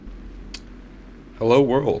Hello,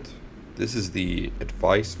 world. This is the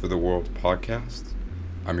Advice for the World podcast.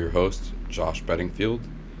 I'm your host, Josh Bedingfield,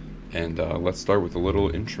 and let's start with a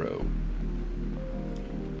little intro.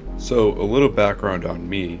 So, a little background on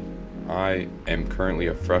me. I am currently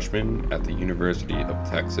a freshman at the University of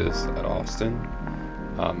Texas at Austin.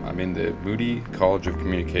 I'm in the Moody College of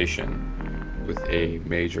Communication with a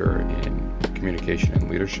major in communication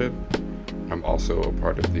and leadership. I'm also a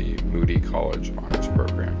part of the Moody College Honors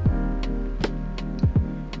Program.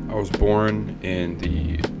 I was born in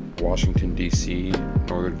the Washington, D.C.,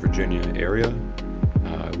 Northern Virginia area.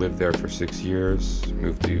 I lived there for 6 years,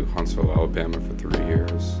 moved to Huntsville, Alabama for 3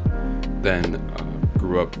 years, then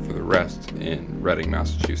grew up for the rest in Reading,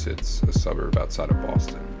 Massachusetts, a suburb outside of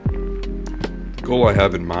Boston. The goal I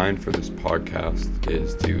have in mind for this podcast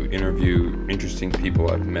is to interview interesting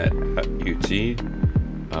people I've met at UT,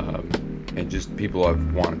 and just people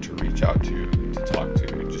I've wanted to reach out to talk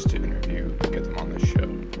to, just to interview, get them on this show.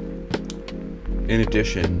 In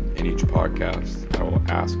addition, in each podcast, I will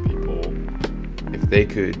ask people if they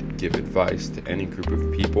could give advice to any group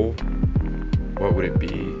of people, what would it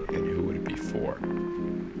be and who would it be for?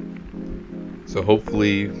 So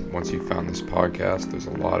hopefully, once you've found this podcast, there's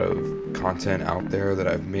a lot of content out there that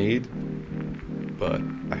I've made, but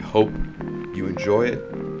I hope you enjoy it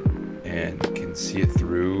and can see it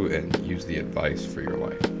through and use the advice for your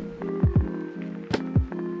life.